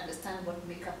wanted to understand what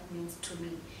makeup means to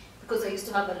me. Because I used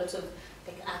to have a lot of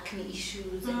like acne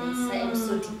issues, and I was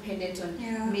so dependent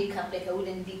on makeup. Like I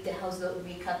wouldn't leave the house without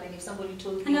makeup, and if somebody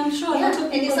told me, and I'm sure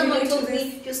and if someone told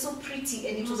me you're so pretty,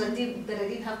 and it was a day that I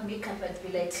didn't have makeup, I'd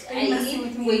be like,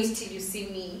 wait till you see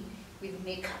me with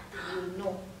makeup, and you'll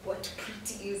know what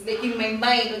pretty is. Like in my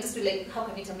mind, I'll just be like, how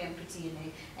can you tell me I'm pretty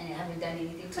and I haven't done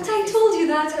anything to But I told you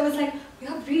that. I was like, you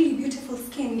have really beautiful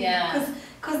skin.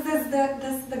 Because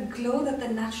there's the glow that the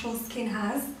natural skin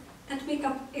has. That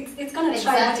makeup, it's gonna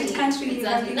try, but it can't really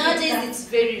Nowadays, it's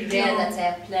very rare that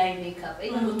I apply makeup. I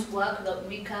even go to work without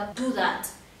makeup. Do that.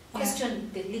 Question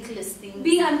the littlest thing.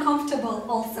 Be uncomfortable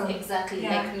also. Exactly,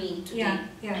 like me today.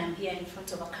 I'm here in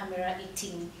front of a camera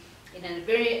eating in a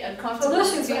very uncomfortable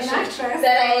situation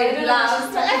that I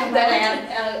love,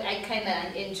 that I kind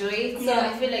of enjoy. So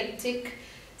I feel like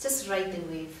just ride the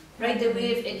wave. Ride the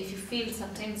wave, and if you feel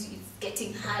sometimes it's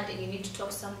getting hard and you need to talk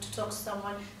to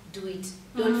someone, do it.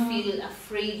 Don't feel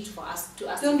afraid to ask for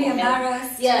help. Don't be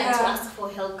embarrassed. To ask for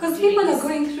help. Because people are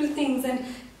going through things, and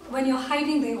when you're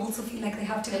hiding, they also feel like they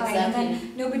have to hide, and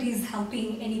then nobody's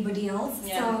helping anybody else.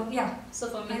 So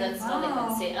for me, that's all I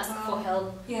can say. Ask for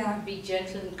help. Be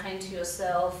gentle and kind to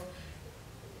yourself.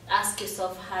 Ask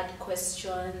yourself hard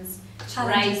questions.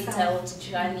 Write out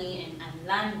journey and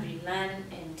learn, relearn,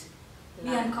 and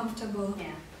be uncomfortable.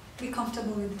 Be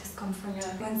comfortable with discomfort.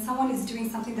 When someone is doing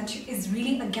something that is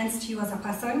really against you as a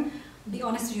person, be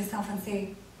honest with yourself and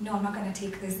say, no, I'm not going to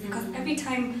take this. Because every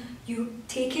time you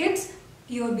take it,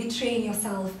 you're betraying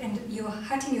yourself and you're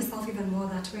hurting yourself even more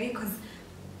that way, because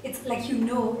it's like deep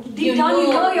down you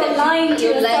know you're lying to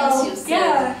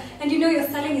yourself. And you're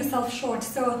selling yourself short.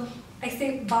 So I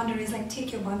say boundaries, like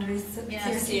take your boundaries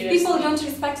seriously. If people don't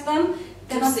respect them,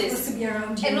 they're not supposed to be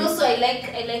around you. And also I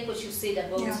like what you said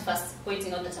about first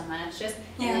pointing out that I'm an actress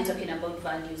and then talking about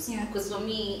values. Because for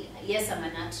me, yes, I'm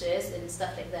an actress and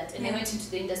stuff like that. And I went into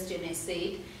the industry and I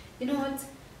said, you know what?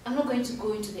 I'm not going to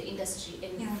go into the industry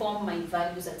and form my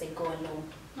values as I go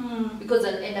along. Because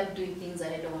I'll end up doing things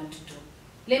that I don't want to do.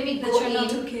 Let me go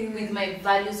in with my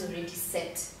values already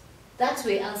set. That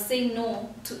way I'll say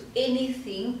no to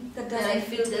anything that I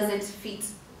feel doesn't fit.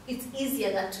 It's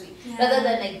easier that way. Rather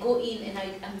than I go in and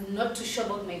I'm not too sure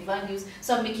about my values,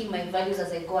 so I'm making my values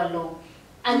as I go along.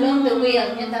 Along the way,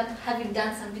 I'll end up having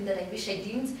done something that I wish I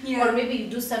didn't. Or maybe you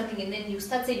do something and then you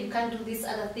start saying you can't do this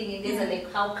other thing, and guys are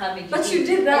like, how come? But you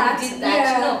did that.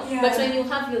 No. But when you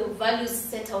have your values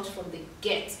set out from the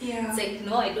get, it's like,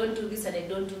 no, I don't do this and I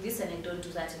don't do this and I don't do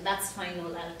that. And that's fine.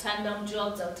 I'll turn down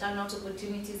jobs, I'll turn down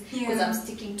opportunities because I'm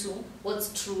sticking to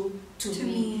what's true to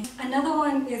me. Another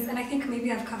one is, and I think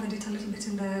maybe I've covered it a little bit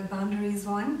in the boundaries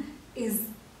one, is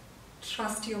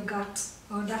trust your gut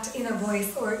or that inner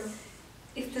voice. Or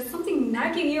if there's something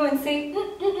nagging you and saying,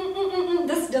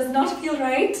 this does not feel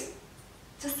right,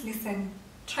 just listen.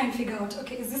 Try and figure out,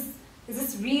 okay, is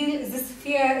this real? Is this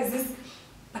fear? Is this...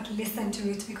 But listen to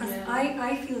it, because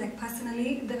I feel like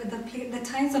personally, the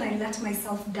times when I let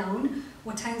myself down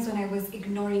were times when I was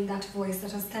ignoring that voice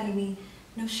that was telling me,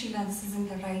 no, Sheila, this isn't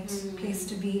the right place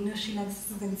to be. No, Sheila,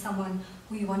 this isn't someone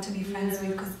who you want to be friends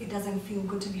with because it doesn't feel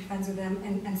good to be friends with them,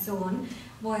 and so on.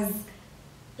 Was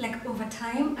like over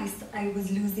time, I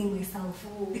was losing myself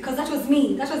because that was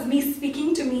me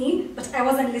speaking to me, but I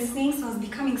wasn't listening, so I was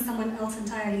becoming someone else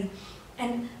entirely.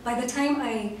 And by the time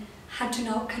I had to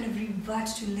now kind of revert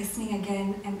to listening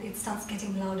again, and it starts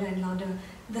getting louder and louder,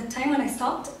 the time when I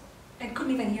stopped, I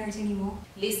couldn't even hear it anymore.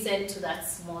 Listen to that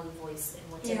small voice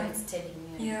and whatever it's telling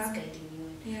you and it's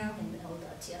guiding you and all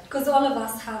that. Because all of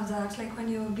us have that, like when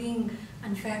you're being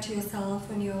unfair to yourself,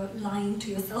 when you're lying to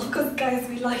yourself, because guys,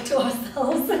 we lie to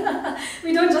ourselves.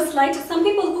 We don't just lie to... Some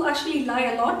people who actually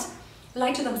lie a lot,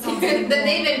 lie to themselves. They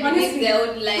even believe their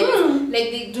own lies.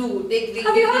 Like they do.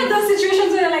 Have you heard those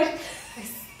situations where you're like,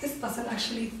 this person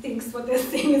actually thinks what they're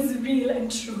saying is real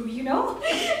and true, you know?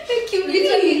 Like you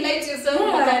literally lie to yourself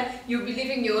because you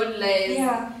believe in your own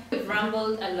lies. We've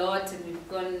rambled a lot and we've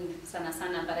gone sana,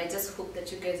 but I just hope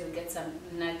that you guys will get some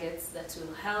nuggets that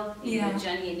will help in your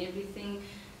journey and everything.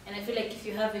 And I feel like if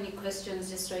you have any questions,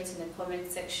 just write in the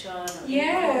comment section or in the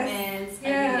comments.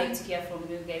 I'd really like to hear from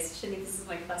you guys, especially this is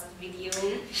my first video.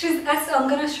 She's Esther. I'm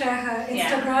going to share her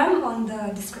Instagram on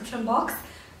the description box.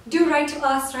 Do write to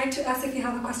us if you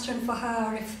have a question for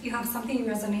her, or if you have something you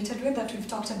resonated with that we've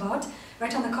talked about.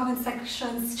 Write on the comment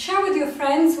sections. Share with your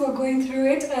friends who are going through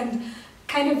it and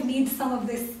kind of need some of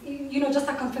this, just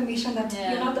a confirmation that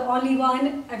you're not the only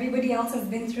one. Everybody else has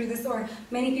been through this, or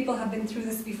many people have been through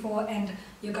this before, and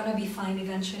you're gonna be fine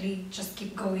eventually. Just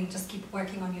keep going, just keep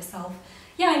working on yourself.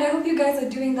 Yeah, and I hope you guys are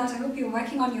doing that. I hope you're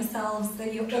working on yourselves,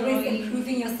 that you're always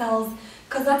improving yourselves,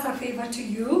 because that's a favor to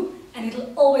you. And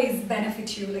it'll always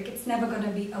benefit you. Like, it's never going to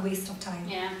be a waste of time.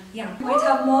 We might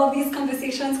have more of these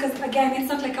conversations, because again,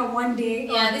 it's not like a one day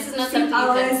this is not something you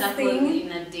can tackle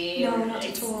in a day. No, not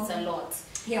at all. It's a lot.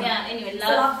 Anyway,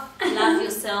 love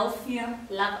yourself,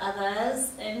 love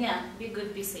others, and be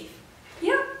good, be safe.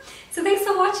 So thanks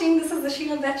for watching. This is the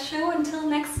Sheila Beth Show. Until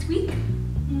next week.